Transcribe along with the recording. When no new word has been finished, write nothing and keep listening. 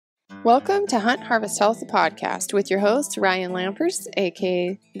Welcome to Hunt Harvest Health podcast with your host, Ryan Lampers,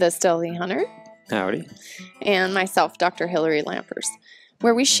 aka the StHealthy Hunter. Howdy. And myself, Dr. Hillary Lampers,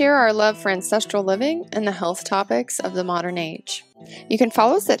 where we share our love for ancestral living and the health topics of the modern age. You can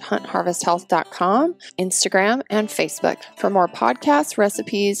follow us at huntharvesthealth.com, Instagram, and Facebook for more podcasts,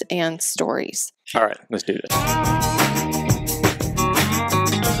 recipes, and stories. All right, let's do this.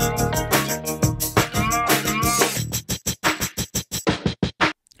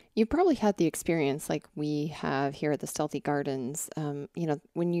 You've probably had the experience like we have here at the StHealthy Gardens.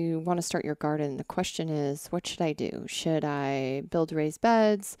 When you want to start your garden, the question is, what should I do? Should I build raised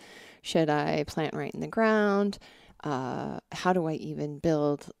beds? Should I plant right in the ground? How do I even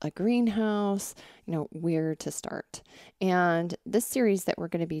build a greenhouse? Where to start. And this series that we're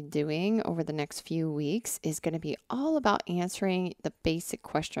going to be doing over the next few weeks is going to be all about answering the basic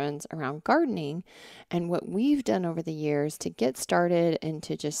questions around gardening and what we've done over the years to get started and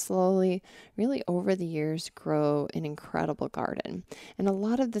to just slowly, really over the years, grow an incredible garden. And a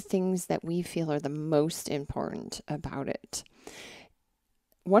lot of the things that we feel are the most important about it.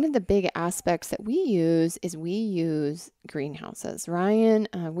 One of the big aspects that we use greenhouses. Ryan,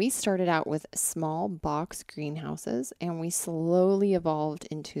 we started out with small box greenhouses, and we slowly evolved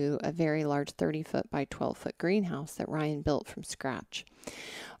into a very large 30-foot by 12-foot greenhouse that Ryan built from scratch.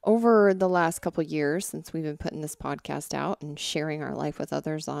 Over the last couple of years, since we've been putting this podcast out and sharing our life with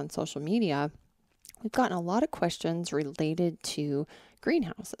others on social media, we've gotten a lot of questions related to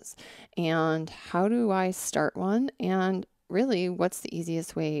greenhouses and how do I start one, and really, what's the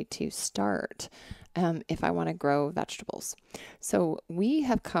easiest way to start if I want to grow vegetables? So we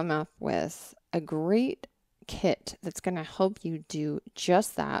have come up with a great kit that's going to help you do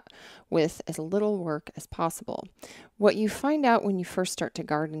just that with as little work as possible. What you find out when you first start to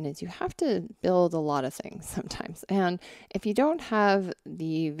garden is you have to build a lot of things sometimes. And if you don't have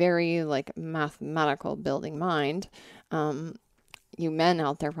the very mathematical building mind, you men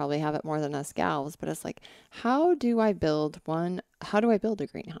out there probably have it more than us gals, but it's like, how do I build a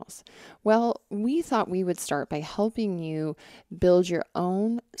greenhouse? Well, we thought we would start by helping you build your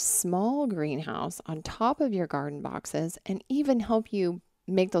own small greenhouse on top of your garden boxes and even help you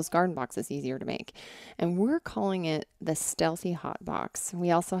make those garden boxes easier to make. And we're calling it the StHealthy Hot Box.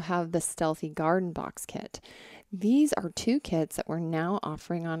 We also have the StHealthy Garden Box Kit. These are two kits that we're now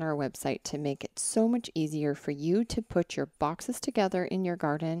offering on our website to make it so much easier for you to put your boxes together in your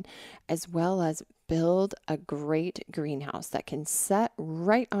garden, as well as build a great greenhouse that can set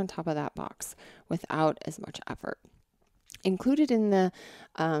right on top of that box without as much effort. Included in the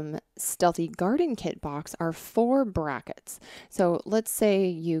StHealthy Garden Kit box are 4 brackets. So let's say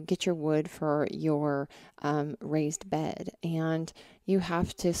you get your wood for your raised bed and you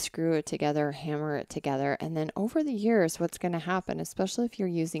have to screw it together, hammer it together, and then over the years what's going to happen, especially if you're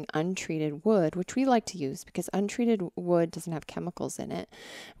using untreated wood, which we like to use because untreated wood doesn't have chemicals in it.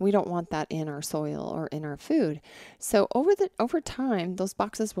 We don't want that in our soil or in our food. So over time, those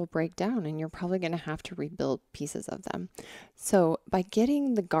boxes will break down and you're probably going to have to rebuild pieces of them. So by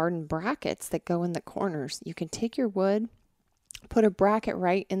getting the garden brackets that go in the corners, you can take your wood, put a bracket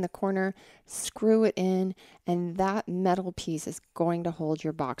right in the corner, screw it in, and that metal piece is going to hold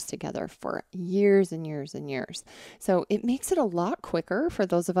your box together for years and years and years. So it makes it a lot quicker for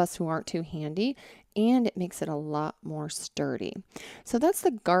those of us who aren't too handy, and it makes it a lot more sturdy. So that's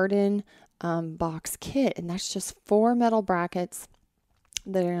the garden box kit, and that's just 4 metal brackets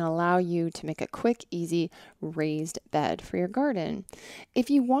that are going to allow you to make a quick, easy raised bed for your garden.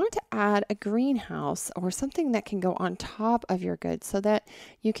 If you want to add a greenhouse or something that can go on top of your goods so that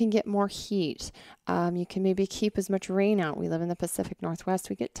you can get more heat, you can maybe keep as much rain out. We live in the Pacific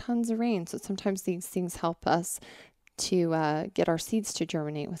Northwest. We get tons of rain, so sometimes these things help us to get our seeds to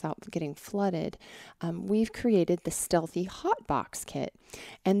germinate without getting flooded. We've created the StHealthy Hot Box Kit.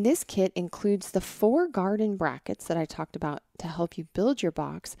 And this kit includes the 4 garden brackets that I talked about to help you build your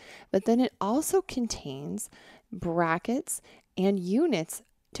box, but then it also contains brackets and units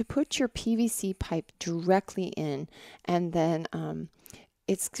to put your PVC pipe directly in. And then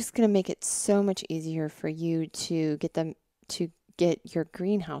it's just going to make it so much easier for you to get your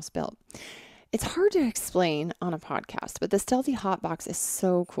greenhouse built. It's hard to explain on a podcast, but the StHealthy Hot Box is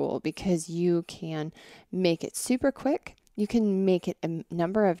so cool because you can make it super quick. You can make it a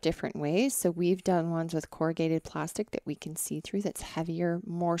number of different ways. So we've done ones with corrugated plastic that we can see through that's heavier,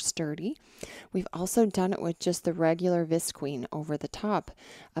 more sturdy. We've also done it with just the regular visqueen over the top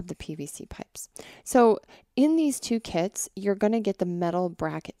of the PVC pipes. So in these 2 kits, you're going to get the metal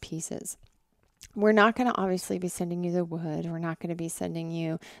bracket pieces. We're not going to obviously be sending you the wood. We're not going to be sending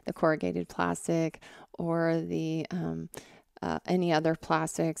you the corrugated plastic or the any other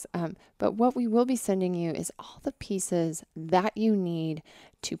plastics. But what we will be sending you is all the pieces that you need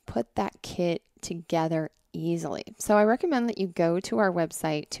to put that kit together easily. So I recommend that you go to our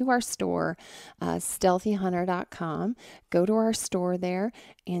website, to our store, StHealthyHunter.com. Go to our store there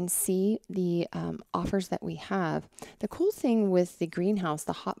and see the offers that we have. The cool thing with the greenhouse,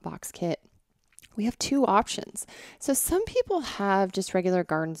 the hot box kit, we have two options. So some people have just regular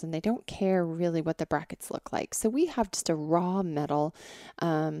gardens and they don't care really what the brackets look like. So we have just a raw metal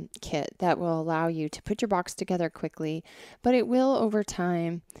kit that will allow you to put your box together quickly, but it will over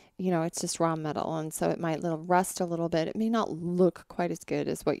time, it's just raw metal. And so it might rust a little bit. It may not look quite as good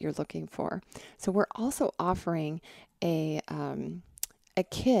as what you're looking for. So we're also offering a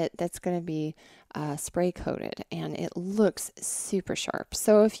kit that's going to be spray coated, and it looks super sharp.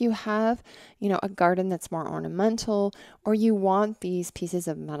 So if you have, a garden that's more ornamental, or you want these pieces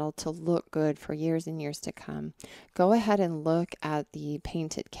of metal to look good for years and years to come, go ahead and look at the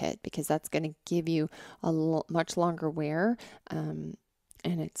painted kit, because that's going to give you a much longer wear, and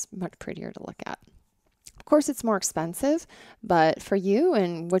it's much prettier to look at. Of course, it's more expensive, but for you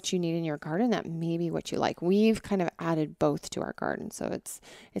and what you need in your garden, that may be what you like. We've kind of added both to our garden, so it's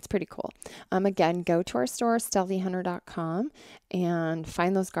pretty cool. Again, go to our store, StHealthyHunter.com, and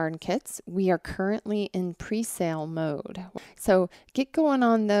find those garden kits. We are currently in pre-sale mode, so get going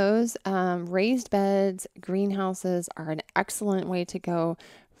on those. Raised beds, greenhouses are an excellent way to go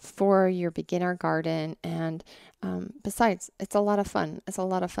for your beginner garden, and besides, it's a lot of fun. It's a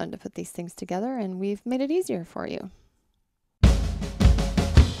lot of fun to put these things together, and we've made it easier for you.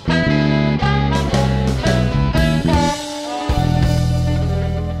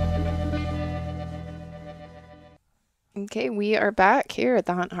 Okay, we are back here at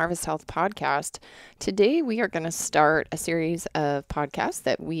the Hunt Harvest Health podcast. Today we are going to start a series of podcasts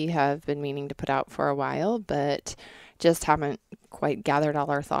that we have been meaning to put out for a while, but just haven't quite gathered all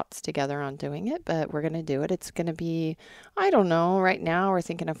our thoughts together on doing it, but we're going to do it. It's going to be, I don't know, right now we're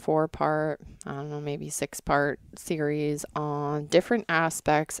thinking a 4-part, maybe 6-part series on different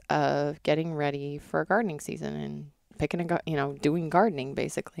aspects of getting ready for gardening season and doing gardening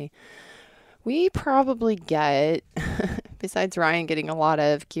basically. We probably get, besides Ryan getting a lot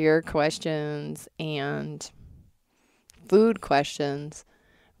of gear questions and food questions,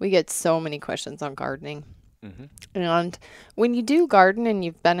 we get so many questions on gardening. Mm-hmm. And when you do garden and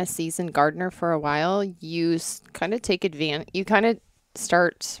you've been a seasoned gardener for a while, you kind of take advantage. You kind of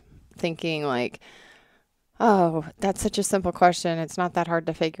start thinking like, oh, that's such a simple question. It's not that hard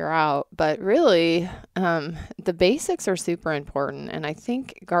to figure out. But really, the basics are super important. And I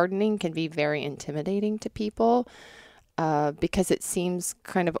think gardening can be very intimidating to people because it seems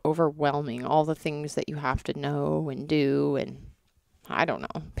kind of overwhelming, all the things that you have to know and do and I don't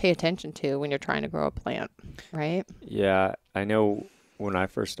know, pay attention to when you're trying to grow a plant, right? Yeah, I know when I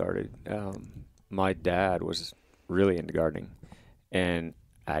first started, my dad was really into gardening, and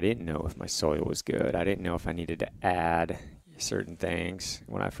I didn't know if my soil was good. I didn't know if I needed to add certain things.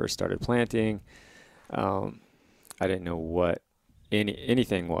 When I first started planting, I didn't know what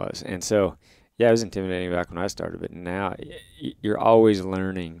anything was. And so, yeah, it was intimidating back when I started, but now you're always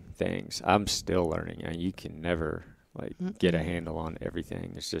learning things. I'm still learning. You can never get a handle on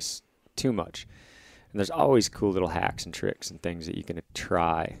everything. There's just too much. And there's always cool little hacks and tricks and things that you can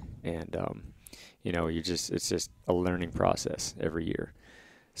try. And, it's just a learning process every year.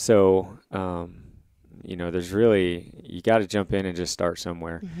 So, there's really, you got to jump in and just start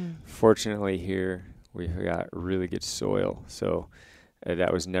somewhere. Mm-hmm. Fortunately here, we've got really good soil. So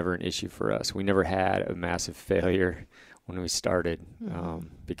that was never an issue for us. We never had a massive failure when we started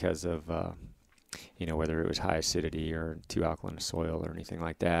because of, whether it was high acidity or too alkaline soil or anything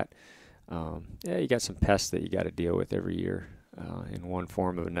like that. You got some pests that you got to deal with every year in one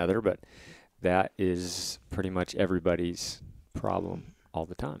form or another, but that is pretty much everybody's problem all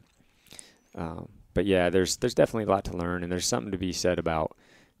the time. But yeah, there's definitely a lot to learn, and there's something to be said about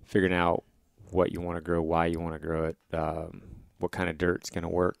figuring out what you want to grow, why you want to grow it, what kind of dirt's going to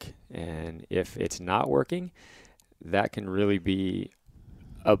work. And if it's not working, that can really be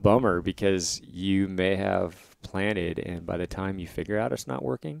a bummer because you may have planted and by the time you figure out it's not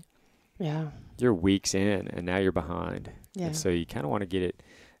working, you're weeks in and now you're behind. Yeah. And so you kind of want to get it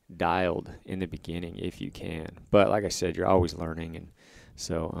dialed in the beginning if you can. But like I said, you're always learning, and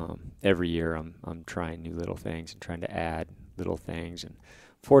so every year I'm trying new little things and trying to add little things. And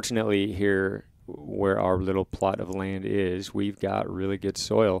fortunately here where our little plot of land is, we've got really good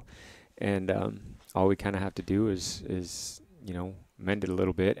soil, and all we kind of have to do is mend it a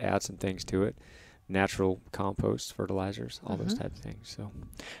little bit, add some things to it. natural compost, fertilizers, all those type of things.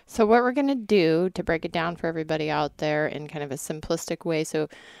 So what we're going to do to break it down for everybody out there in kind of a simplistic way, so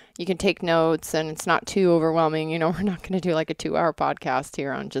you can take notes and it's not too overwhelming. You know, we're not going to do like a 2-hour podcast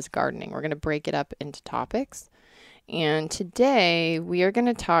here on just gardening. We're going to break it up into topics. And today we are going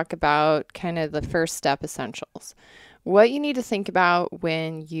to talk about kind of the first step essentials. What you need to think about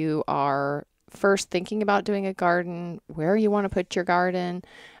when you are first thinking about doing a garden, where you want to put your garden,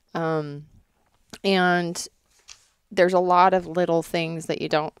 and there's a lot of little things that you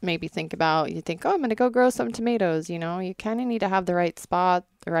don't maybe think about. You think, oh, I'm going to go grow some tomatoes. You know, you kind of need to have the right spot,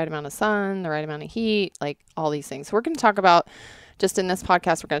 the right amount of sun, the right amount of heat, like all these things. So we're going to talk about, just in this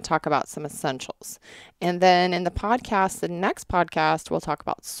podcast, we're going to talk about some essentials. And then in the podcast, the next podcast, we'll talk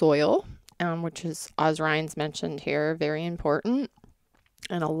about soil, which is, as Ryan's mentioned here, very important.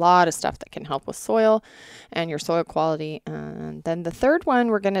 And a lot of stuff that can help with soil and your soil quality. And then the third one,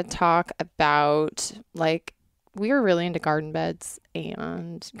 we're going to talk about, like, we are really into garden beds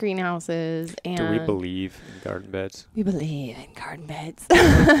and greenhouses. And do we believe in garden beds? We believe in garden beds.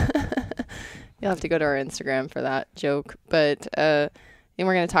 You'll have to go to our Instagram for that joke. But then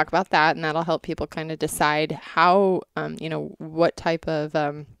we're going to talk about that, and that'll help people kind of decide how, what type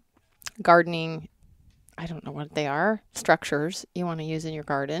of gardening, I don't know what they are, structures you want to use in your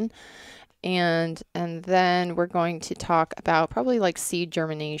garden. And then we're going to talk about probably like seed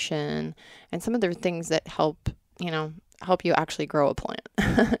germination and some other things that help you actually grow a plant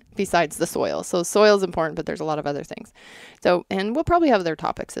besides the soil. So soil is important, but there's a lot of other things. So, and we'll probably have other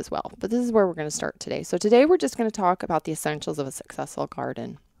topics as well, but this is where we're going to start today. So today we're just going to talk about the essentials of a successful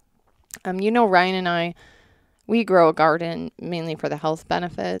garden. Ryan and I, we grow a garden mainly for the health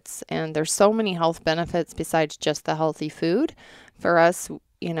benefits, and there's so many health benefits besides just the healthy food. For us,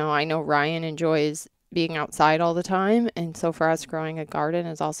 I know Ryan enjoys being outside all the time, and so for us, growing a garden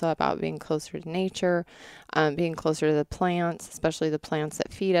is also about being closer to nature, being closer to the plants, especially the plants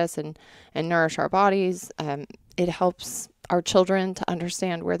that feed us and nourish our bodies. It helps our children to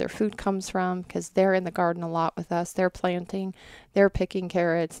understand where their food comes from, because they're in the garden a lot with us. They're planting, they're picking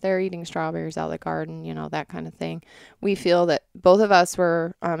carrots, they're eating strawberries out of the garden, that kind of thing. We feel that both of us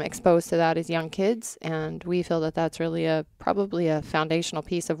were exposed to that as young kids, and we feel that that's really probably a foundational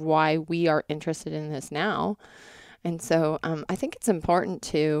piece of why we are interested in this now. And so I think it's important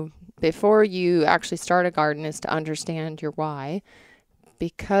to, before you actually start a garden, is to understand your why,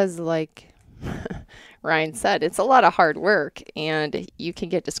 because like Ryan said, it's a lot of hard work, and you can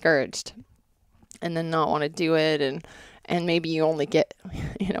get discouraged and then not want to do it. And maybe you only get,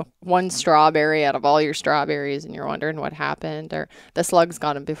 one strawberry out of all your strawberries, and you're wondering what happened, or the slugs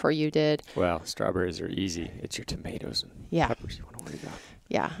got them before you did. Well, strawberries are easy. It's your tomatoes and peppers you want to worry about.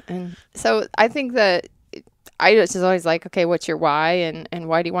 Yeah. And so I think that I just always like, okay, what's your why, and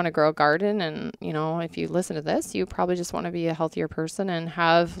why do you want to grow a garden? And, if you listen to this, you probably just want to be a healthier person and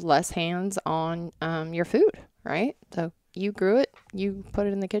have less hands on your food, right? So you grew it, you put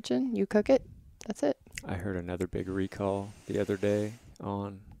it in the kitchen, you cook it, that's it. I heard another big recall the other day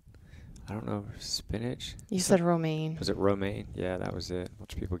on, I don't know, spinach. You said romaine. Was it romaine? Yeah, that was it. A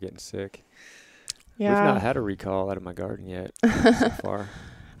bunch of people getting sick. Yeah. We've not had a recall out of my garden yet so far.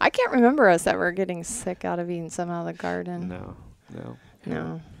 I can't remember us ever getting sick out of eating some out of the garden.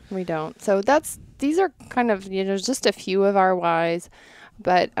 No, we don't. So these are kind of, just a few of our whys,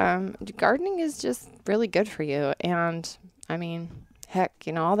 but gardening is just really good for you. And I mean, heck,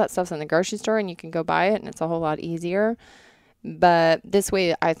 all that stuff's in the grocery store and you can go buy it and it's a whole lot easier. But this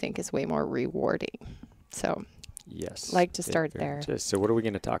way, I think, is way more rewarding. So yes, like to start there. So what are we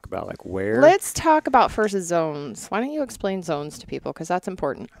going to talk about? Like where? Let's talk about first zones. Why don't you explain zones to people? Because that's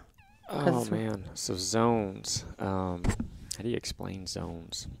important. Oh, man. So zones. How do you explain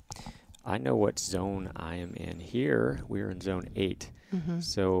zones? I know what zone I am in. Here, we're in zone 8. Mm-hmm.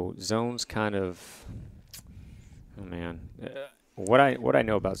 So zones kind of, oh, man. What I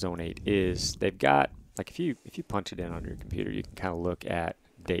know about zone 8 is they've got, like if you punch it in on your computer, you can kind of look at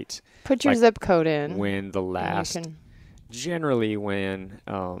dates. Put your zip code in. When the last, generally when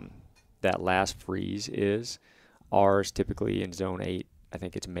that last freeze is, ours typically in zone 8, I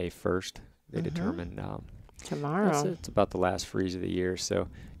think it's May 1st. They determine tomorrow. It's about the last freeze of the year, so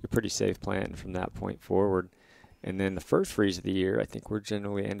you're pretty safe planting from that point forward. And then the first freeze of the year, I think we're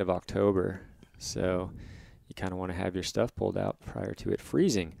generally end of October, so you kind of want to have your stuff pulled out prior to it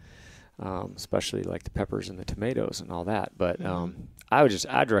freezing, especially like the peppers and the tomatoes and all that. But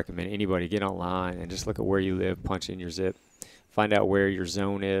I'd recommend anybody get online and just look at where you live, punch in your zip, find out where your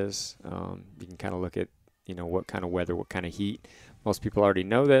zone is. You can kind of look at, what kind of weather, what kind of heat. Most people already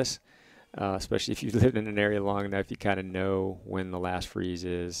know this, especially if you've lived in an area long enough. You kind of know when the last freeze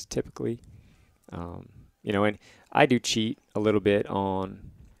is typically. And I do cheat a little bit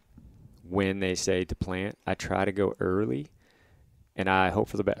on when they say to plant. I try to go early, and I hope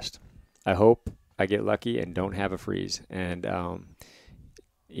for the best. I hope I get lucky and don't have a freeze. And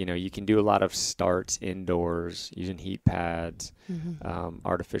you can do a lot of starts indoors using heat pads,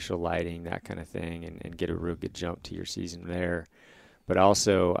 artificial lighting, that kind of thing, and get a real good jump to your season there. But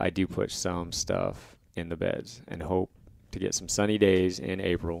also, I do put some stuff in the beds and hope to get some sunny days in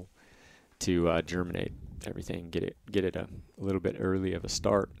April to germinate everything, get it a little bit early of a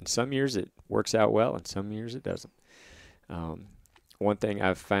start. And some years it works out well, and some years it doesn't. One thing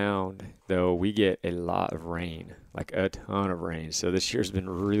I've found, though, we get a lot of rain, like a ton of rain. So this year's been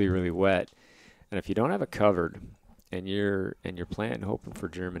really, really wet. And if you don't have it covered and you're planting, hoping for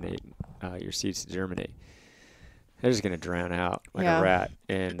your seeds to germinate, they're just going to drown out like a rat.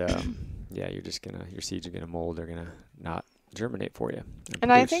 And your seeds are going to mold. They're going to not germinate for you.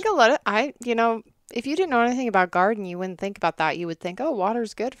 And I think a lot of, if you didn't know anything about garden, you wouldn't think about that. You would think, oh,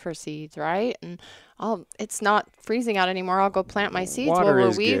 water's good for seeds, right? And it's not freezing out anymore. I'll go plant my seeds where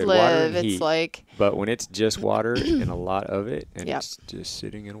we live. It's like, but when it's just water and a lot of it, and it's just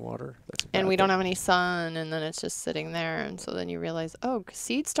sitting in water, that's a bad and we thing. don't have any sun, and then it's just sitting there, and so then you realize, oh,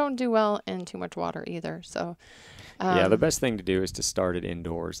 seeds don't do well in too much water either. So, the best thing to do is to start it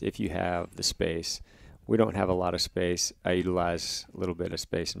indoors if you have the space. We don't have a lot of space. I utilize a little bit of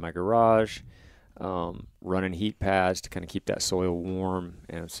space in my garage. Running heat pads to kind of keep that soil warm,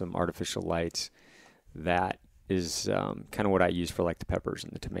 and some artificial lights. That is kind of what I use for like the peppers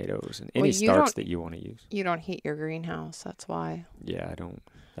and the tomatoes and any starts that you want to use. You don't heat your greenhouse, that's why. Yeah, I don't.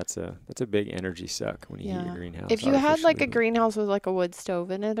 That's a big energy suck when you heat your greenhouse. If you had like a greenhouse with like a wood stove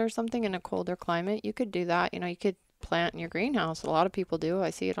in it or something in a colder climate, you could do that. You could plant in your greenhouse. A lot of people do.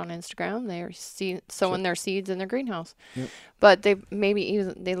 I see it on Instagram. They're sowing their seeds in their greenhouse. Yep. But they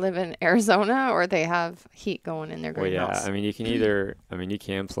live in Arizona, or they have heat going in their greenhouse. Well, yeah. I mean, you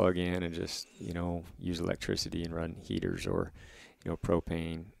can plug in and just, use electricity and run heaters, or,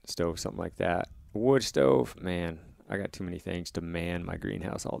 propane stove, something like that. Wood stove, man, I got too many things to man my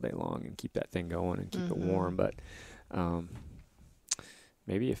greenhouse all day long and keep that thing going and keep it warm. But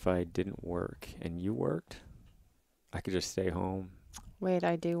maybe if I didn't work and you worked, I could just stay home. Wait,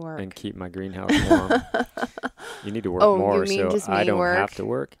 I do work. And keep my greenhouse warm. You need to work more, so I don't have to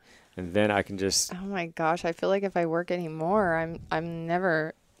work. And then I can just... Oh my gosh, I feel like if I work anymore, I'm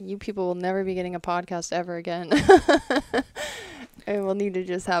never... You people will never be getting a podcast ever again. I will need to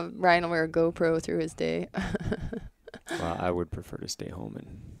just have Ryan wear a GoPro through his day. Well, I would prefer to stay home and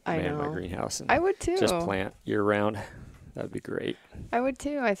man my greenhouse. And I would too. Just plant year round. That would be great. I would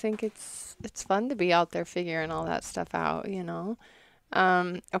too. I think it's fun to be out there figuring all that stuff out,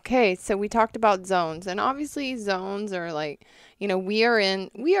 Okay, so we talked about zones, and obviously zones are like, I'm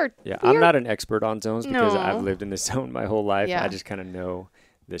not an expert on zones because I've lived in this zone my whole life. Yeah. I just kind of know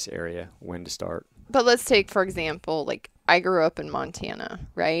this area, when to start. But let's take, for example, like I grew up in Montana,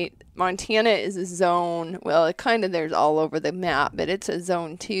 right? Montana is a zone, well, it kind of there's all over the map, but it's a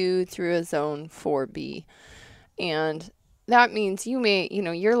zone 2 through a zone 4B. And that means you may,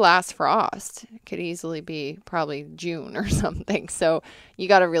 your last frost could easily be probably June or something. So you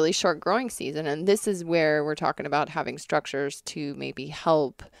got a really short growing season. And this is where we're talking about having structures to maybe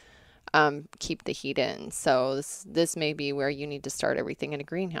help keep the heat in. So this may be where you need to start everything in a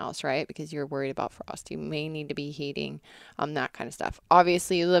greenhouse, right? Because you're worried about frost. You may need to be heating, that kind of stuff.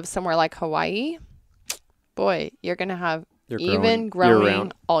 Obviously, you live somewhere like Hawaii. Boy, you're going to have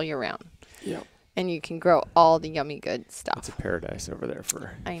growing all year round. Yeah. And you can grow all the yummy good stuff. It's a paradise over there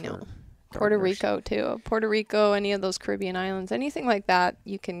I know. Puerto Rico too. Puerto Rico, any of those Caribbean islands, anything like that,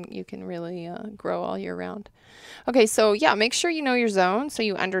 you can really grow all year round. Okay, so make sure you know your zone so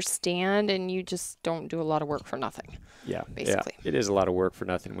you understand and you just don't do a lot of work for nothing. Yeah, basically. Yeah. It is a lot of work for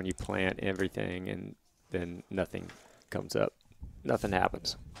nothing when you plant everything and then nothing comes up. Nothing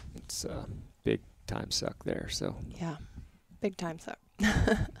happens. It's a big time suck there. So yeah, big time suck.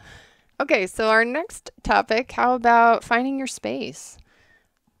 Okay, so our next topic, how about finding your space?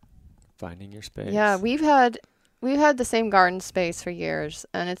 Finding your space. Yeah, we've had the same garden space for years,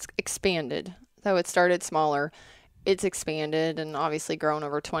 and it's expanded. Though it started smaller, it's expanded and obviously grown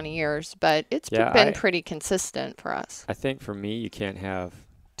over 20 years, but it's been pretty consistent for us. I think for me, you can't have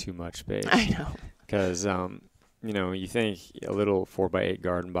too much space. I know. Because, you think a little 4x8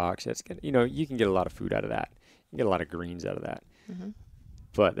 garden box, that's good. You can get a lot of food out of that. You can get a lot of greens out of that. Mm-hmm.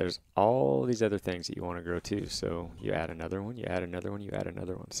 But there's all these other things that you want to grow too. So you add another one, you add another one, you add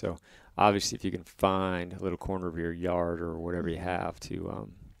another one. So obviously if you can find a little corner of your yard or whatever you have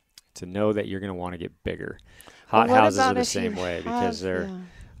to know that you're going to want to get bigger. Hot houses are the same way because they're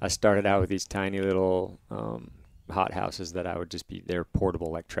I started out with these tiny little hot houses that I would just be, they're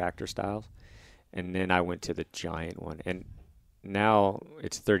portable like tractor styles. And then I went to the giant one. And now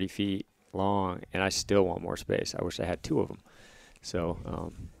it's 30 feet long and I still want more space. I wish I had two of them.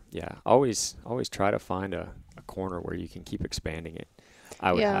 So, yeah, always try to find a corner where you can keep expanding it.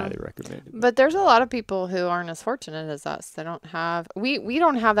 I would Yeah. highly recommend it. But there's a lot of people who aren't as fortunate as us. They don't have we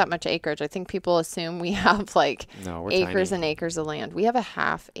don't have that much acreage. I think people assume we have like No, we're acres tiny. and acres of land. We have a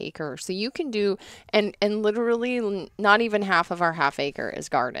half acre. So you can do and literally not even half of our half acre is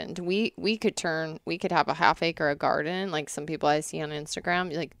gardened. We could have a half acre of garden like some people I see on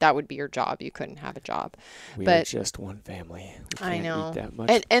Instagram. Like that would be your job. You couldn't have a job. We are But just one family. We I can't know. eat that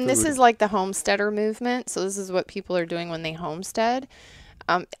much And this food. is like the homesteader movement. So this is what people are doing when they homestead.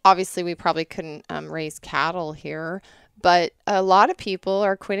 Obviously, we probably couldn't raise cattle here, but a lot of people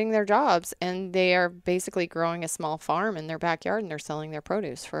are quitting their jobs and they are basically growing a small farm in their backyard and they're selling their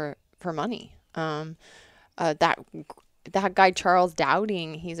produce for money. That guy Charles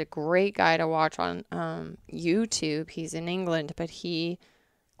Dowding, he's a great guy to watch on YouTube. He's in England, but he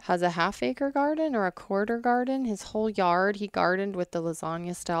has a half acre garden or a quarter garden. His whole yard, he gardened with the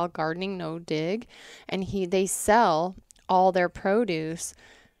lasagna style gardening, no dig, and they sell all their produce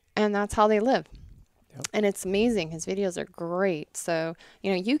and that's how they live. Yep. And it's amazing. His videos are great. So,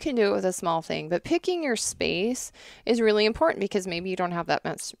 you can do it with a small thing, but picking your space is really important because maybe you don't have that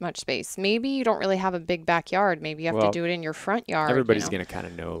much space. Maybe you don't really have a big backyard. Maybe you have to Well, do it in your front yard. everybody's going to kind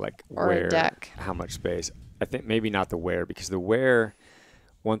of know like or a where, deck. how much space. I think maybe not the where, because the where,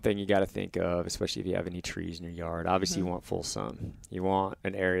 one thing you got to think of, especially if you have any trees in your yard, obviously you want full sun. You want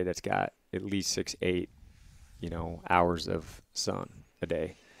an area that's got at least 6, 8, hours of sun a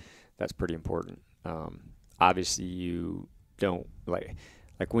day. That's pretty important. Obviously you don't like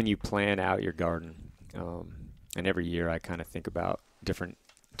when you plan out your garden, and every year I kind of think about different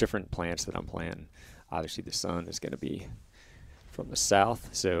plants that I'm planting. Obviously the sun is going to be from the south,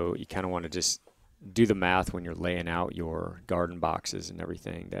 so you kind of want to just do the math when you're laying out your garden boxes and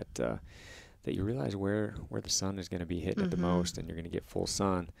everything that you realize where the sun is going to be hitting it the most, and you're going to get full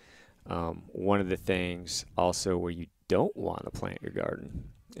sun. One of the things also where you don't want to plant your garden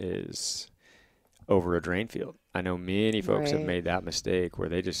is over a drain field. I know many folks have Right. made that mistake where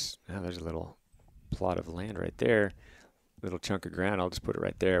they just, there's a little plot of land right there, little chunk of ground, I'll just put it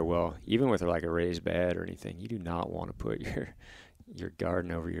right there. Well, even with like a raised bed or anything, you do not want to put your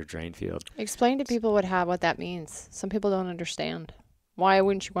garden over your drain field. Explain to people what that means. Some people don't understand. Why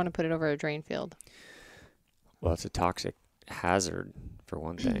wouldn't you want to put it over a drain field? Well, it's a toxic hazard for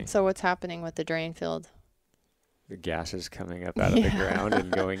one thing. So what's happening with the drain field? The gases coming up out of the ground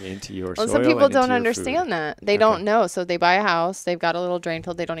and going into your Well, soil. some people and into don't your understand food. that. They don't know. So they buy a house, they've got a little drain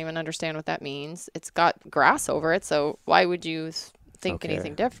field, they don't even understand what that means. It's got grass over it, so why would you think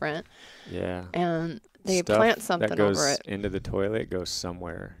anything different? Yeah. And they Stuff plant something that goes over it. into the toilet goes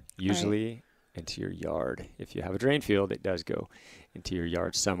somewhere, usually into your yard. If you have a drain field, it does go into your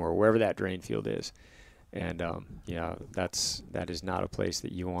yard somewhere, wherever that drain field is. And that is not a place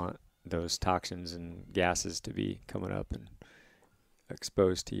that you want those toxins and gases to be coming up and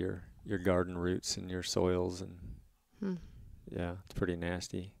exposed to your garden roots and your soils. And yeah, it's pretty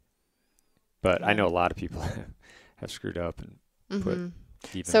nasty. But I know a lot of people have screwed up and put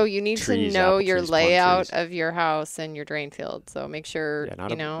even So you need to trees, know apple your trees, plum layout trees. of your house and your drain field. So make sure, Yeah,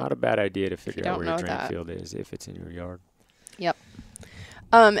 not a bad idea to figure out don't where your know drain that. field is if it's in your yard. Yep.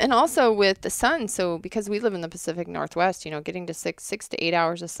 And also with the sun, so because we live in the Pacific Northwest, getting to 6 to 8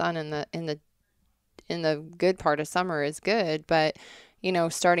 hours of sun in the good part of summer is good, but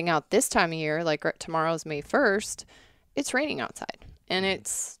starting out this time of year, like tomorrow's May 1st, it's raining outside and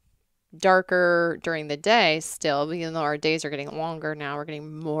it's darker during the day still, even though our days are getting longer now, we're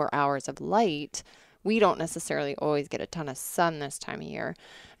getting more hours of light. We don't necessarily always get a ton of sun this time of year.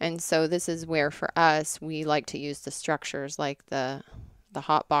 And so this is where for us, we like to use the structures like the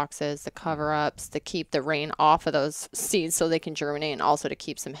hot boxes, the cover ups to keep the rain off of those seeds so they can germinate, and also to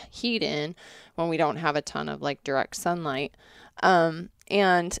keep some heat in when we don't have a ton of like direct sunlight.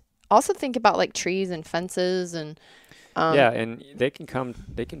 And also think about like trees and fences and yeah, and they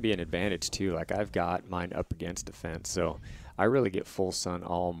can be an advantage too. Like I've got mine up against a fence, so I really get full sun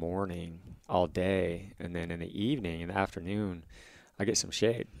all morning, all day, and then in the evening, in the afternoon, I get some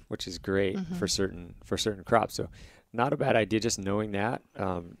shade, which is great for certain crops. So not a bad idea, just knowing that.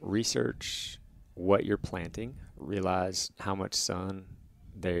 Research what you're planting, realize how much sun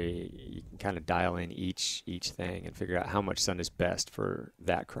you can kind of dial in each thing and figure out how much sun is best for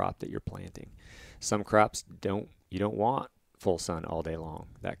that crop that you're planting. Some crops you don't want full sun all day long.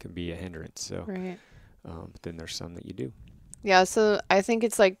 That can be a hindrance. So, right. but then there's some that you do. Yeah, so I think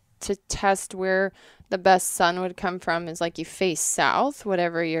it's like to test where the best sun would come from is like you face south,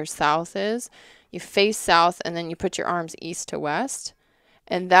 whatever your south is. You face south and then you put your arms east to west.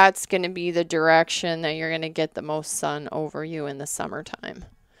 And that's going to be the direction that you're going to get the most sun over you in the summertime,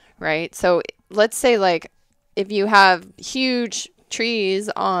 right? So let's say like if you have huge trees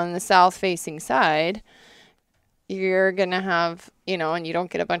on the south facing side, you're going to have, and you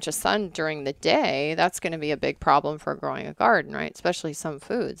don't get a bunch of sun during the day, that's going to be a big problem for growing a garden, right? Especially some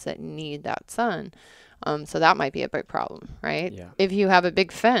foods that need that sun. So that might be a big problem, right? Yeah. If you have a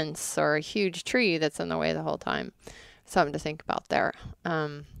big fence or a huge tree that's in the way the whole time, something to think about there.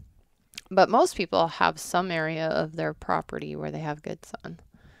 But most people have some area of their property where they have good sun.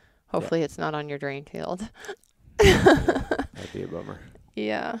 Yeah. Hopefully it's not on your drain field. Yeah. That'd be a bummer.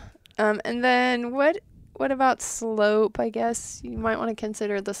 Yeah. And then what about slope? I guess you might want to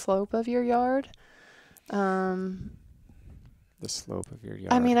consider the slope of your yard. Um, The slope of your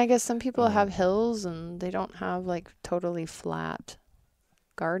yard. I mean, I guess some people have Um, hills and they don't have like totally flat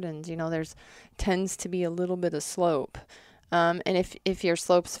gardens. There's tends to be a little bit of slope. And if your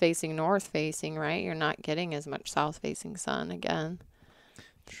slope's facing north facing, right, you're not getting as much south facing sun again.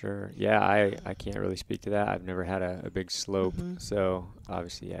 Sure. Yeah, I can't really speak to that. I've never had a big slope. Hmm. So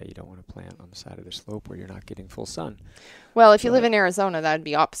obviously, yeah, you don't want to plant on the side of the slope where you're not getting full sun. Well, if you live But in Arizona, that'd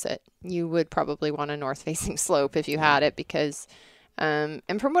be opposite. You would probably want a north facing slope if you yeah, had it because, and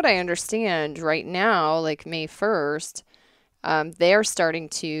from what I understand right now, like May 1st, they're starting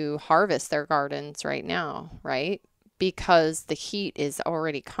to harvest their gardens right now, right? Because the heat is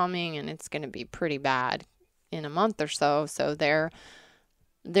already coming and it's going to be pretty bad in a month or so. So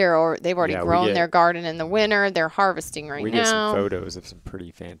they've already yeah, we grown get their garden in the winter. They're harvesting right we get some now. photos of some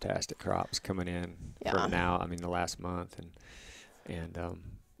pretty fantastic crops coming in Yeah, from now. I mean, the last month, and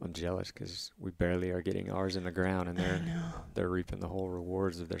I'm jealous because we barely are getting ours in the ground, and I know. they're reaping the whole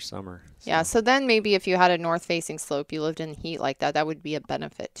rewards of their summer. Yeah, So so then maybe if you had a north facing slope, you lived in heat like that, that would be a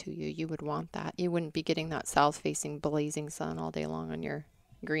benefit to you. You would want that. You wouldn't be getting that south facing blazing sun all day long on your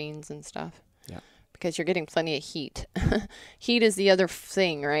greens and stuff yeah, because you're getting plenty of heat. Heat is the other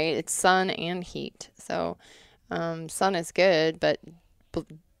thing, right? It's sun and heat. So, sun is good, but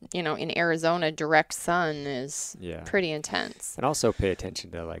in Arizona, direct sun is yeah, pretty intense. and also pay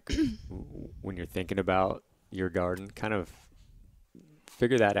attention to like when you're thinking about your garden, kind of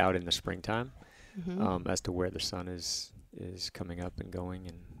figure that out in the springtime Hmm. as to where the sun is coming up and going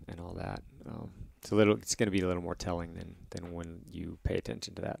and all that. It's going to be a little more telling than when you pay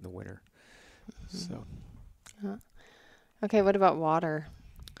attention to that in the winter. So Uh, Okay, what about water?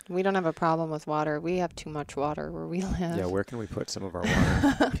 We don't have a problem with water. We have too much water where we yeah, live. where can we put some of our water?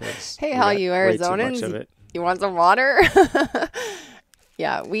 Because Hey, we how got you way too much of Arizonans? it. You want some water?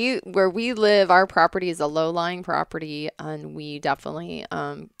 Yeah, where we live, our property is a low-lying property, and we definitely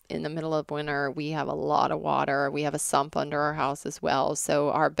in the middle of winter, we have a lot of water. We have a sump under our house as well, so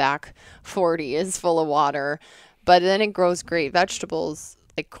our back 40 is full of water. But then it grows great vegetables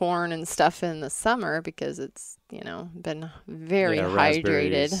like corn and stuff in the summer because it's, been very Yeah,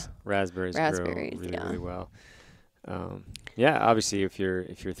 hydrated. raspberries grow Raspberries, really yeah. really well. Yeah, obviously, if you're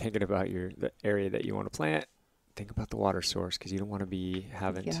thinking about the area that you want to plant, think about the water source because you don't want to be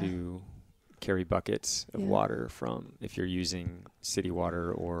having Yeah. to carry buckets of Yeah. water from if you're using city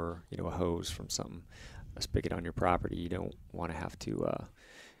water or a hose from a spigot on your property. You don't want to have to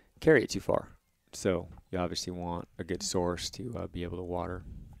carry it too far. So you obviously want a good source to be able to water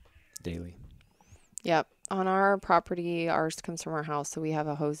daily. Yep. On our property, ours comes from our house, so we have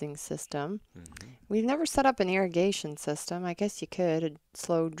a hosing system. Hmm. We've never set up an irrigation system. I guess you could, a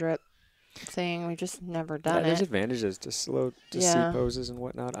slow drip thing. We've just never Yeah, done there's it. advantages to seed Yeah. poses and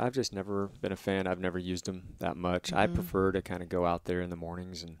whatnot. I've just never been a fan. I've never used them that much. I Hmm. prefer to kind of go out there in the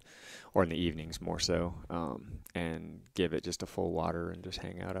mornings or in the evenings more so, and give it just a full water and just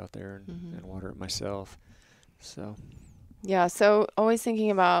hang out there Hmm. and water it myself. So Yeah, so always thinking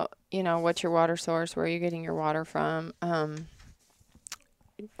about, what's your water source, where you're getting your water from.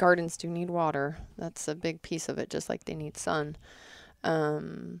 Gardens do need water. That's a big piece of it, just like they need sun.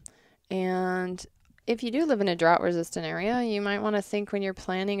 Um, and if you do live in a drought resistant area, you might want to think when you're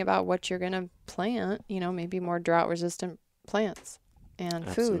planning about what you're going to plant, maybe more drought resistant plants and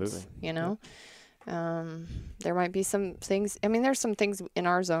absolutely, foods, yeah, there might be some things. I mean, there's some things in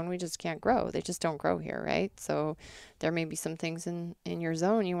our zone we just can't grow. They just don't grow here, right? So there may be some things in your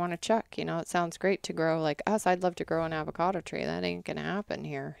zone you want to check. It sounds great to grow like us. I'd love to grow an avocado tree. That ain't going to happen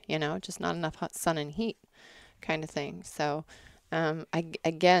here, just not enough hot sun and heat kind of thing. So,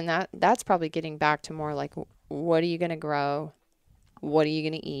 again, that's probably getting back to more like, what are you going to grow? What are you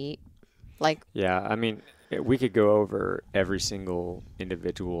going to eat? Like, yeah. I mean, We could go over every single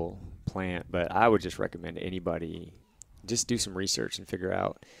individual plant, but I would just recommend anybody just do some research and figure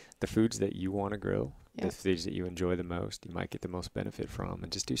out the foods that you want to grow, the Yep. foods that you enjoy the most, you might get the most benefit from,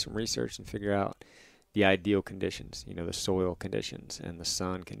 and just do some research and figure out the ideal conditions, the soil conditions and the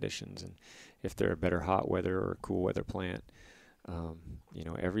sun conditions, and if they're a better hot weather or cool weather plant.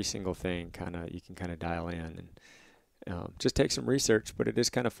 Every single thing you can kind of dial in and just take some research, but it is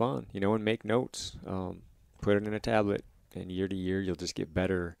kind of fun, and make notes. Put it in a tablet, and year to year, you'll just get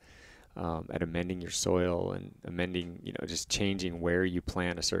better at amending your soil and amending, just changing where you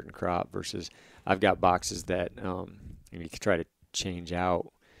plant a certain crop versus I've got boxes that you can try to change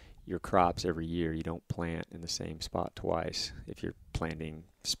out your crops every year. You don't plant in the same spot twice. If you're planting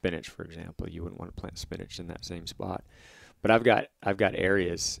spinach, for example, you wouldn't want to plant spinach in that same spot. But I've got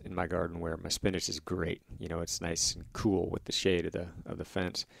areas in my garden where my spinach is great. It's nice and cool with the shade of the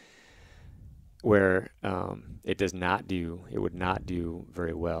fence. Where it would not do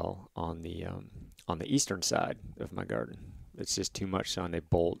very well on the eastern side of my garden. It's just too much sun. They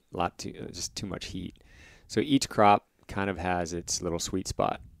bolt just too much heat. So each crop kind of has its little sweet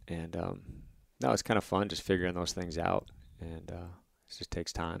spot, and no, it's kind of fun just figuring those things out, and it just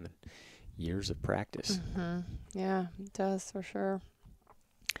takes time and years of practice. Yeah, it does for sure.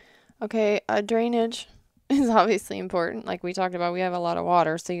 Okay, drainage is obviously important. Like we talked about, we have a lot of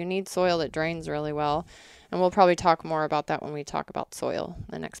water, so you need soil that drains really well. And we'll probably talk more about that when we talk about soil in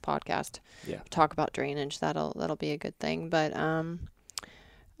the next podcast. Yeah. Talk about drainage. That'll be a good thing. But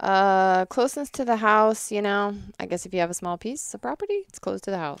closeness to the house, I guess if you have a small piece of property, it's close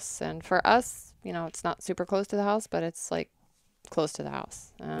to the house. And for us, it's not super close to the house, but it's like close to the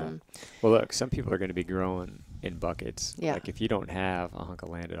house. Yeah. Well, look, some people are going to be growing in buckets. Yeah. Like if you don't have a hunk of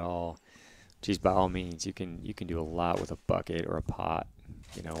land at all, geez, by all means, you can do a lot with a bucket or a pot,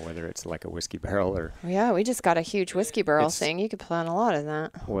 whether it's like a whiskey barrel or. Yeah, we just got a huge whiskey barrel thing. You could plant a lot in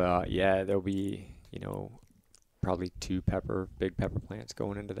that. Well, yeah, there'll be, probably 2 big pepper plants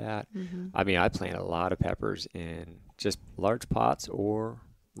going into that. Mm-hmm. I mean, I plant a lot of peppers in just large pots or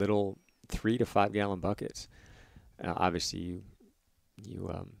little 3 to 5 gallon buckets. Obviously,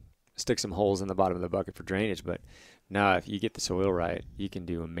 you stick some holes in the bottom of the bucket for drainage, but now if you get the soil right, you can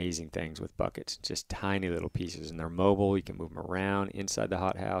do amazing things with buckets, just tiny little pieces, and they're mobile. You can move them around inside the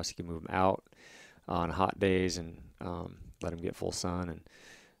hothouse. You can move them out on hot days and let them get full sun. And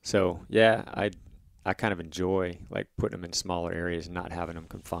so, yeah, I kind of enjoy like putting them in smaller areas and not having them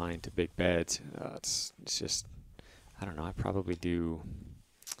confined to big beds. It's just, I don't know, I probably do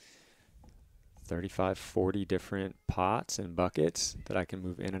 35, 40 different pots and buckets that I can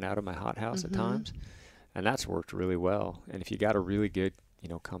move in and out of my hothouse at times. And that's worked really well. And if you got a really good,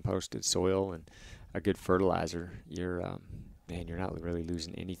 composted soil and a good fertilizer, you're not really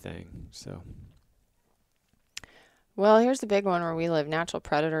losing anything. So. Well, here's the big one where we live, natural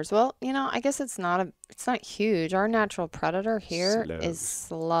predators. Well, I guess it's not huge. Our natural predator here is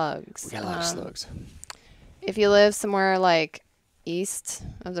slugs. We got a lot of slugs. If you live somewhere like east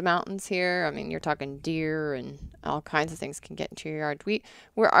of the mountains here, I mean, you're talking deer and all kinds of things can get into your yard.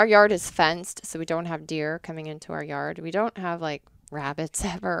 Our yard is fenced, so we don't have deer coming into our yard. We don't have like rabbits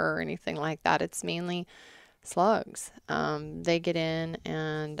ever or anything like that. It's mainly slugs. They get in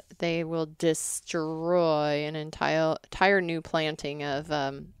and they will destroy an entire new planting of,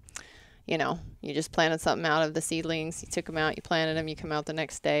 you just planted something out of the seedlings, you took them out, you planted them, you come out the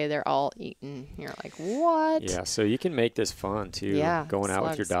next day, they're all eaten. You're like, what? Yeah, so you can make this fun too. Yeah, going out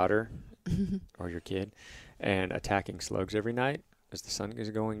slugs. with your daughter or your kid and attacking slugs every night as the sun is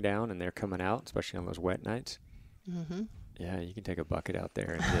going down and they're coming out, especially on those wet nights. Mm-hmm. Yeah, you can take a bucket out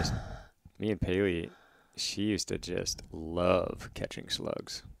there and just, me and Paley, she used to just love catching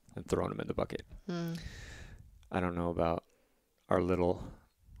slugs and throwing them in the bucket. I don't know about our little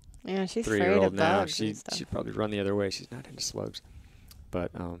she's 3-year-old now. She'd probably run the other way. She's not into slugs.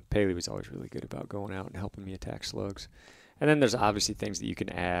 But Paley was always really good about going out and helping me attack slugs. And then there's obviously things that you can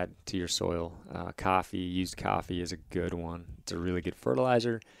add to your soil. Used coffee is a good one. It's a really good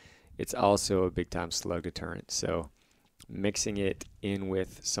fertilizer. It's also a big-time slug deterrent. So mixing it in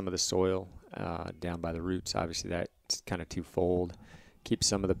with some of the soil down by the roots, obviously that's kind of twofold. Keeps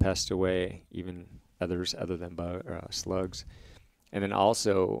some of the pests away, even others other than slugs. And then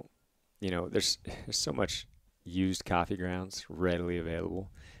also, there's so much used coffee grounds readily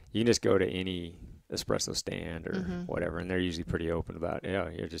available. You can just go to any espresso stand or whatever, and they're usually pretty open about,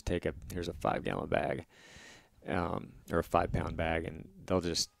 here's a 5-gallon bag or a 5-pound bag, and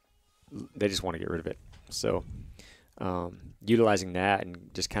they just want to get rid of it. So utilizing that and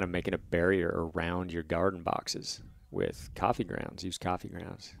just kind of making a barrier around your garden boxes with coffee grounds, used coffee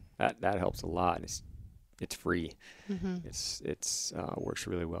grounds, that helps a lot. And it's it's free. Mm-hmm. It's works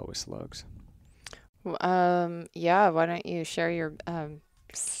really well with slugs. Yeah, why don't you share your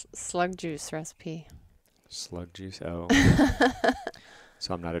slug juice recipe? Slug juice. Oh,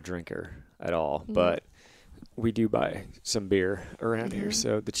 so I'm not a drinker at all, Mm. but we do buy some beer around here, Mm-hmm.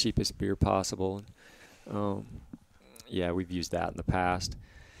 so the cheapest beer possible. Um, yeah, we've used that in the past,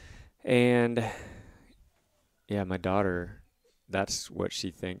 and yeah, my daughter, that's what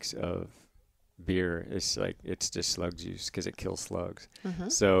she thinks of beer. It's like it's just slug juice because it kills slugs. Mm-hmm.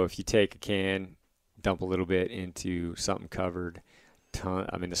 So if you take a can, dump a little bit into something covered,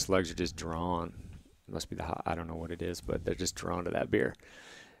 I mean the slugs are just drawn. It must be the hot. I don't know what it is, but they're just drawn to that beer.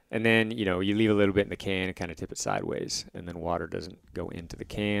 And then, you leave a little bit in the can and kind of tip it sideways. And then water doesn't go into the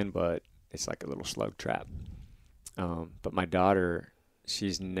can, but it's like a little slug trap. But my daughter,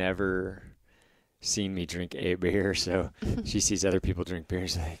 she's never seen me drink a beer. So she sees other people drink beer.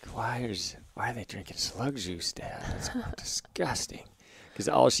 She's like, why are they drinking slug juice, Dad? That's disgusting. Because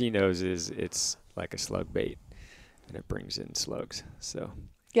all she knows is it's like a slug bait and it brings in slugs. So,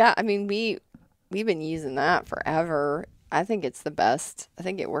 Yeah, I mean, we've been using that forever. I think it's the best. I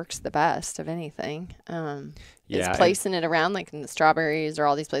think it works the best of anything. It's yeah. placing it around like in the strawberries or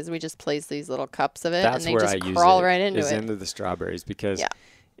all these places. We just place these little cups of it and That's they where just I use crawl it, right into is it. into the strawberries, because Yeah.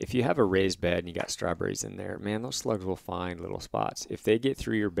 if you have a raised bed and you got strawberries in there, man, those slugs will find little spots. If they get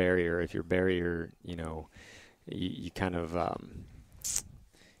through your barrier, if your barrier, you kind of,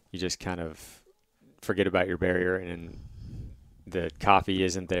 you just kind of forget about your barrier and the coffee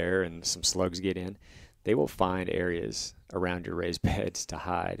isn't there and some slugs get in, they will find areas around your raised beds to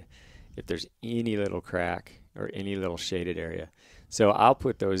hide if there's any little crack or any little shaded area. So I'll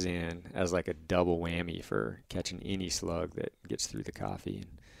put those in as like a double whammy for catching any slug that gets through the coffee.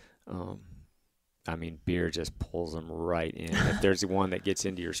 I mean, beer just pulls them right in. If there's one that gets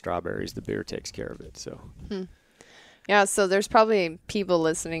into your strawberries, the beer takes care of it. So, Yeah, so there's probably people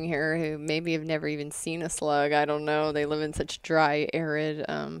listening here who maybe have never even seen a slug. I don't know. They live in such dry, arid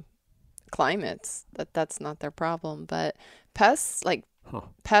climates that's not their problem. But pests, like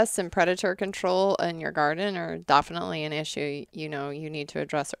pests and predator control in your garden are definitely an issue, you need to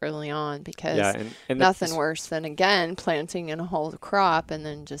address early on because yeah, and nothing worse than, again, planting in a whole crop and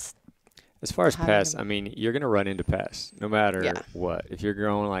then just as far as having pests, them. I mean, you're going to run into pests no matter Yeah. what. If you're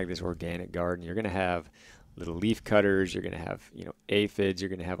growing like this organic garden, you're going to have little leaf cutters, you're going to have, aphids, you're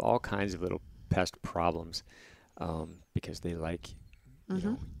going to have all kinds of little pest problems because they like,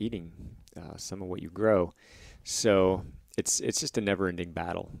 eating some of what you grow. So it's just a never-ending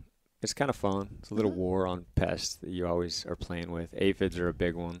battle. It's kind of fun. It's a little war on pests that you always are playing with. Aphids are a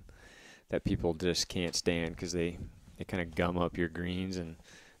big one that people just can't stand because they kind of gum up your greens and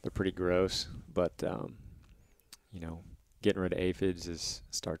they're pretty gross. But getting rid of aphids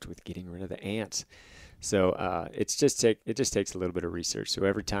starts with getting rid of the ants. So it just takes a little bit of research. So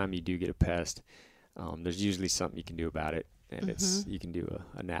every time you do get a pest, there's usually something you can do about it, and you can do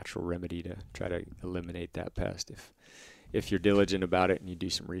a natural remedy to try to eliminate that pest if you're diligent about it and you do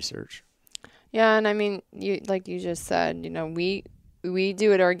some research. Yeah, and I mean, like you just said, we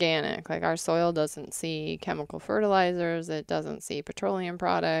do it organic. Like our soil doesn't see chemical fertilizers, it doesn't see petroleum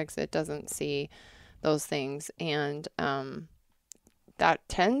products, it doesn't see those things, and that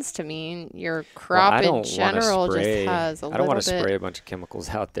tends to mean your crop in general just has a I don't little want to bit. spray a bunch of chemicals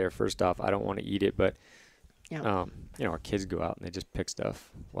out there. First off, I don't want to eat it, but Yeah. our kids go out and they just pick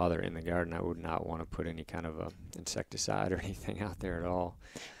stuff while they're in the garden. I would not want to put any kind of a insecticide or anything out there at all.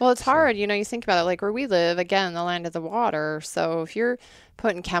 Well, it's So, hard, you think about it, like where we live, again, the land of the water. So if you're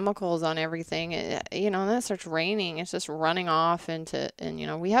putting chemicals on everything, and then it starts raining, it's just running off and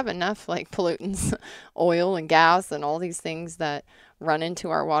we have enough like pollutants, oil and gas and all these things that run into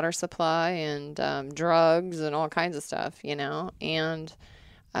our water supply and drugs and all kinds of stuff, and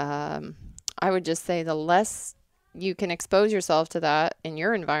I would just say the less you can expose yourself to that in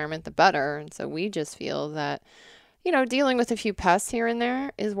your environment, the better. And so we just feel that dealing with a few pests here and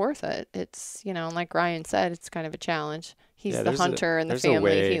there is worth it. It's, like Ryan said, it's kind of a challenge. He's yeah, the hunter in the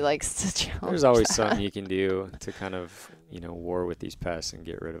family. He likes to challenge. There's always that. something you can do to kind of, war with these pests and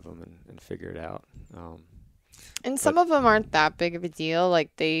get rid of them and figure it out. And some of them aren't that big of a deal. Like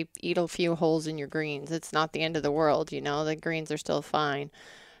they eat a few holes in your greens. It's not the end of the world, the greens are still fine.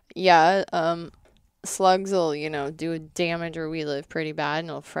 Yeah, slugs will, do a damage where we live pretty bad and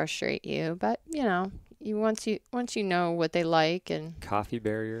it'll frustrate you. But, once you know what they like and coffee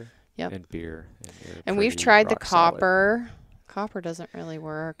barrier Yep. and beer. And we've tried the copper. Copper doesn't really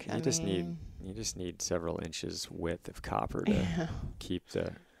work. You just need several inches width of copper to keep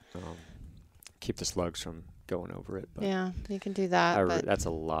the slugs from going over it. But Yeah, you can do that. But that's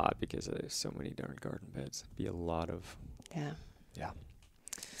a lot because there's so many darn garden beds. It'd be a lot of. yeah. Yeah.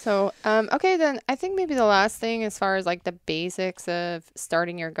 So, okay, then I think maybe the last thing as far as like the basics of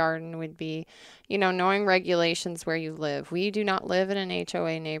starting your garden would be, knowing regulations where you live. We do not live in an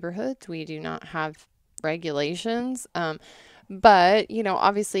HOA neighborhood. We do not have regulations. But,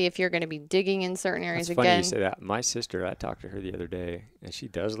 obviously if you're going to be digging in certain areas It's funny you again. say that. My sister, I talked to her the other day, and she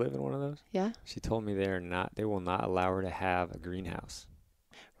does live in one of those. Yeah. She told me they will not allow her to have a greenhouse.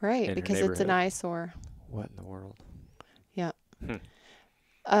 Right, in because her it's an neighborhood. eyesore. What in the world? Yeah. Hmm.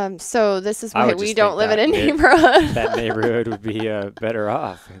 So this is I why would we just don't think live in a that neighborhood. that neighborhood would be better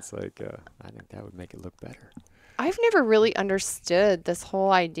off. It's like I think that would make it look better. I've never really understood this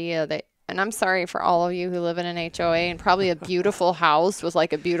whole idea that, and I'm sorry for all of you who live in an HOA and probably a beautiful house with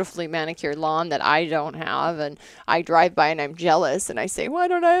like a beautifully manicured lawn that I don't have. And I drive by and I'm jealous and I say, why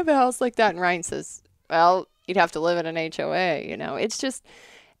don't I have a house like that? And Ryan says, well, you'd have to live in an HOA. It's just,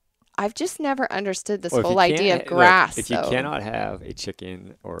 I've just never understood this whole idea of grass. If you cannot have a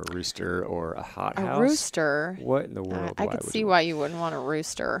chicken or a rooster or a hothouse, a rooster, what in the world? I could see why you wouldn't want a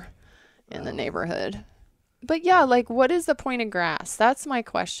rooster in the neighborhood. But yeah, like what is the point of grass? That's my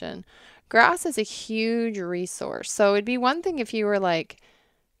question. Grass is a huge resource. So it'd be one thing if you were like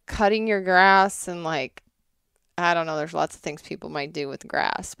cutting your grass and like, I don't know, there's lots of things people might do with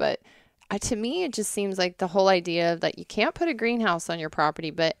grass, but to me, it just seems like the whole idea of that you can't put a greenhouse on your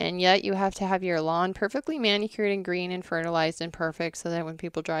property, and yet you have to have your lawn perfectly manicured and green and fertilized and perfect so that when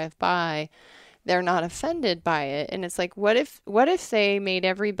people drive by, they're not offended by it. And it's like, what if they made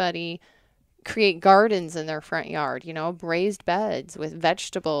everybody create gardens in their front yard, raised beds with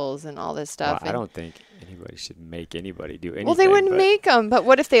vegetables and all this stuff. Well, I don't think anybody should make anybody do anything. Well, they wouldn't make them, but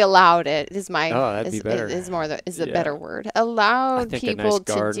what if they allowed it? That'd be better. Is a better word. Allowed people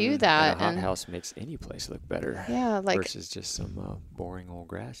to do that. And a hothouse makes any place look better. Yeah, versus just some boring old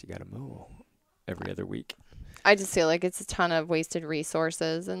grass you got to mow every other week. I just feel like it's a ton of wasted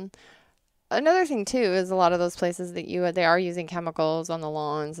resources. And another thing too is a lot of those places that they are using chemicals on the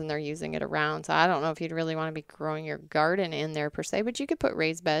lawns and they're using it around. So I don't know if you'd really want to be growing your garden in there per se, but you could put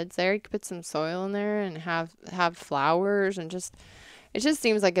raised beds there. You could put some soil in there and have flowers and it just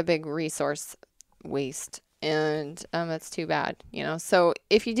seems like a big resource waste. And that's too bad, So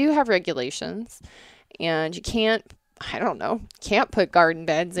if you do have regulations and you can't put garden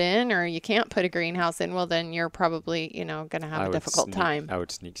beds in or you can't put a greenhouse in, well, then you're probably, going to have a difficult time. I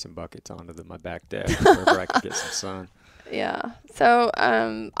would sneak some buckets onto my back deck wherever I could get some sun. Yeah. So,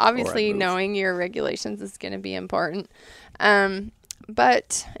 obviously knowing your regulations is going to be important.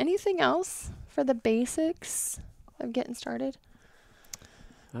 But anything else for the basics of getting started?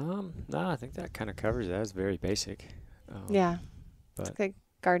 No, I think that kind of covers it. That's very basic. Yeah. It's like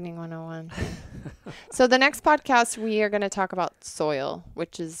Gardening 101. So the next podcast, we are going to talk about soil,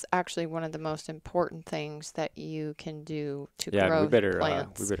 which is actually one of the most important things that you can do to grow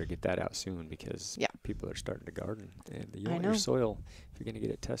plants. We better get that out soon because people are starting to garden. And you want your soil, if you're going to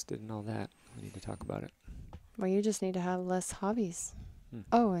get it tested and all that, we need to talk about it. Well, you just need to have less hobbies.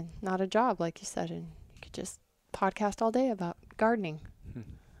 Oh, and not a job, like you said. And you could just podcast all day about gardening.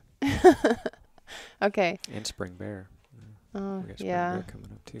 Okay. And spring bear. Oh, we got spring bear coming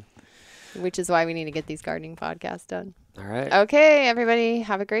up too. Which is why we need to get these gardening podcasts done. All right. Okay, everybody,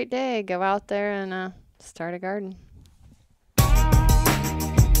 have a great day. Go out there and start a garden.